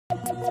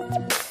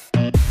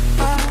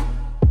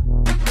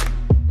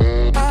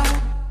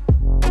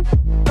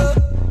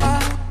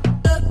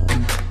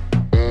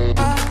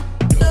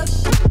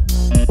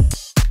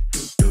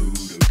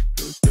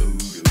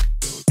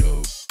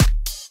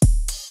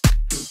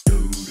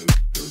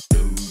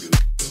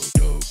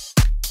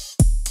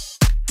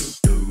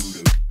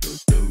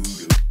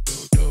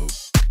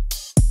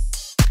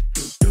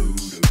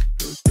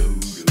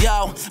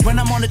When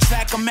I'm on the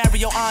track, I'm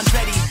Mario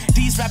Andretti.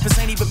 These rappers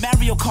ain't even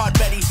Mario Kart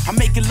ready. I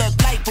make it look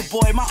light, but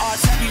boy, my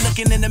art's heavy.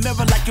 Looking in the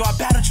mirror like, yo, I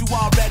battled you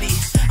already.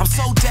 I'm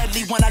so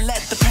deadly when I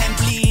let the pen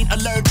bleed.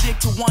 Allergic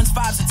to 1s,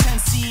 5s, and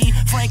 10C.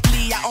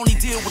 Frankly, I only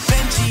deal with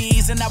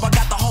Benjis, and now I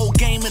got the whole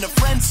game in a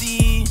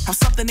frenzy. I'm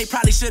something they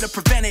probably should have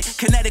prevented.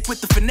 Kinetic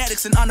with the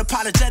phonetics and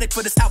unapologetic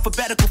for this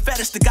alphabetical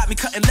fetish that got me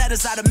cutting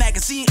letters out of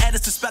magazine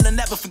edits to spell and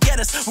never forget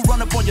us. We'll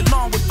run up on your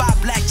lawn with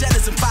 5 black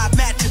Jettas and 5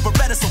 matching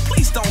Berettas, so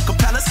please don't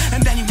compel us.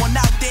 And anyone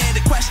out there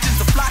that questions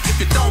the flock, if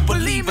you don't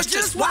believe us,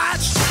 just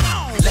watch.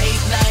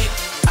 Late night,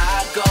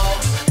 I go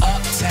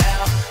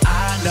uptown,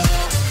 I know.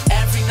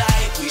 Every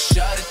night we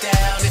shut it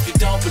down. If you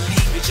don't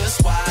believe me,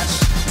 just watch.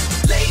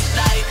 Late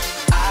night,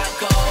 I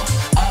go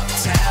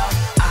uptown,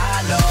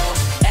 I know.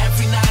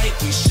 Every night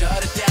we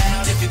shut it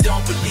down. If you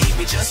don't believe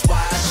me, just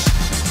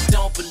watch.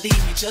 Don't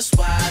believe me, just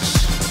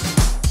watch.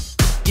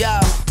 Yo,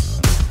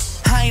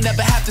 I ain't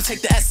never have to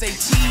take the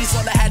SATs.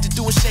 All I had to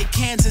do was shake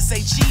hands and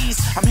say cheese.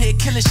 I'm here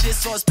killing shit,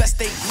 so it's best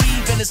they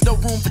grieve. And there's no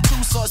room for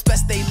two, so it's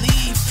best they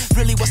leave.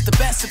 Really, what's the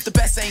best if the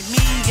best ain't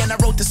me? And I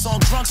wrote this song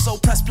drunk, so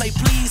press play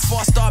please. Before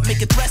I start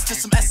making threats to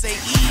some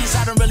SAEs.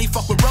 I don't really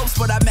fuck with ropes,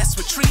 but I mess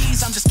with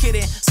trees. I'm just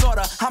kidding,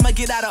 sorta, I'ma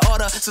get out of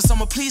order. So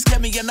someone please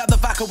get me another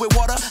vodka with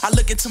water. I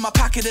look into my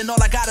pocket and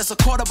all I got is a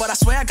quarter. But I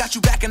swear I got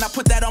you back and I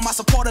put that on my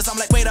supporters. I'm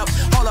like, wait up,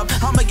 hold up,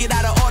 I'ma get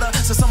out of order.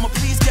 So someone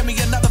please get me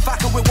another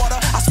vodka with water.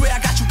 I swear I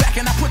got you back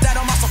and I put that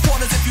on my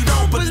supporters. If you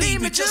don't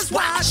believe me, just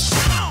watch.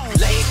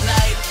 Late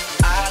night,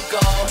 I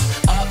go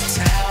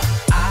uptown,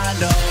 I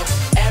know.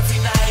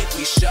 Every night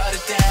we shut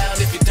it down.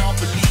 If you don't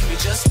believe me,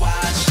 just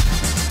watch.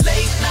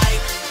 Late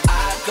night,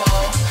 I go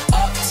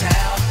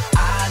uptown,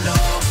 I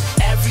know.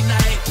 Every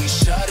night we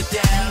shut it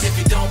down. If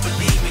you don't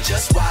believe me,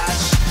 just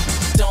watch.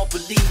 Don't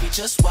believe me,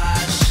 just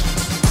watch.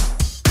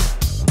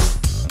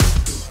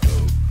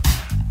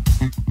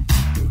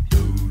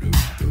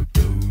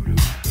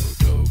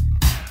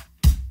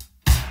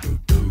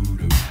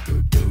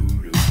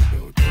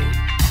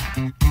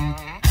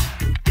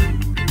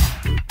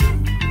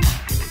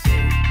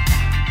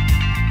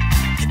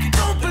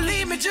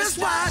 Just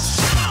watch.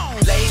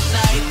 Late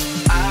night,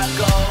 I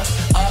go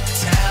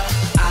uptown,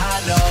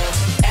 I know.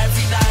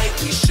 Every night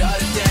we shut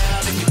it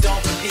down. If you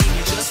don't believe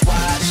me, just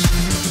watch.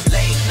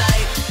 Late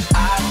night,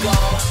 I go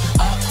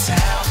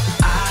uptown,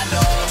 I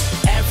know.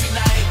 Every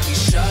night we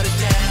shut it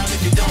down.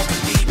 If you don't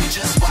believe me,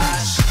 just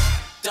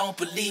watch. Don't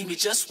believe me,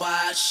 just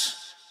watch.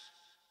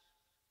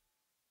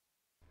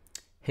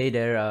 Hey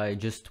there, I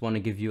just want to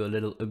give you a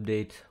little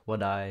update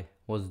what I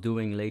was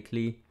doing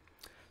lately.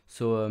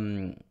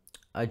 So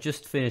I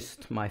just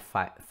finished my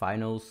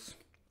finals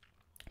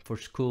for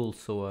school,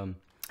 so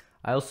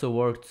I also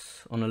worked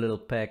on a little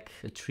pack,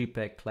 a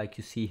 3-pack like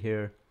you see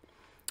here.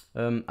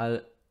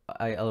 I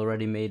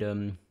already made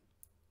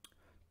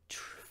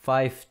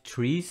 5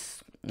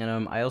 trees,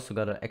 and I also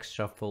got an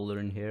extra folder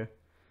in here,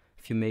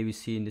 if you maybe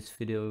see in this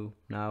video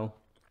now.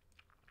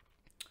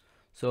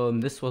 So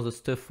this was the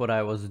stuff what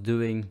I was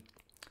doing.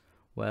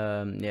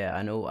 Yeah,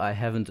 I know I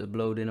haven't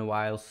uploaded in a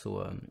while,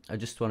 so I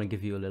just want to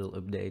give you a little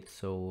update.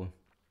 So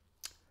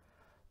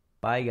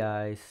bye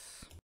guys.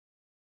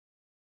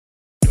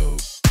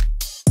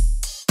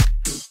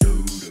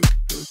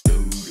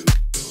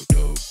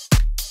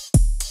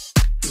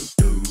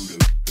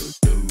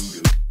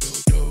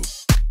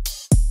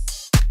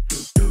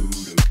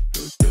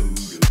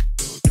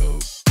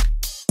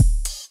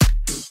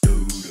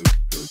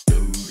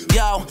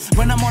 Yo,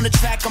 when I'm on the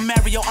track, I'm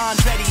Mario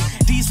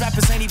Andretti. These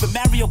rappers ain't even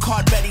Mario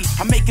Kart ready.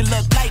 I make it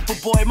look light,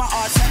 but boy, my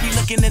art's heavy.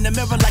 Looking in the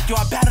mirror like, yo,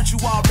 I battled you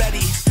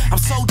already. I'm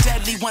so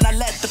deadly when I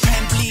let the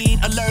pen bleed.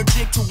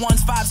 Allergic to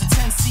 1s, 5s, and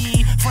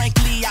 10C.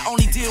 Frankly, I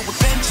only deal with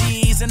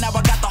Benjis, and now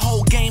I got the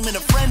whole game in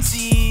a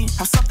frenzy.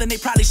 I'm something they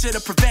probably should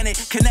have prevented.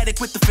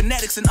 Kinetic with the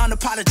phonetics and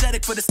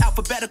unapologetic for this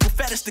alphabetical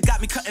fetish that got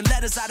me cutting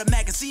letters out of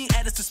magazine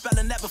edits to spell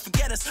and never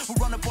forget us. We'll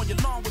run up on your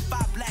lawn with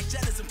 5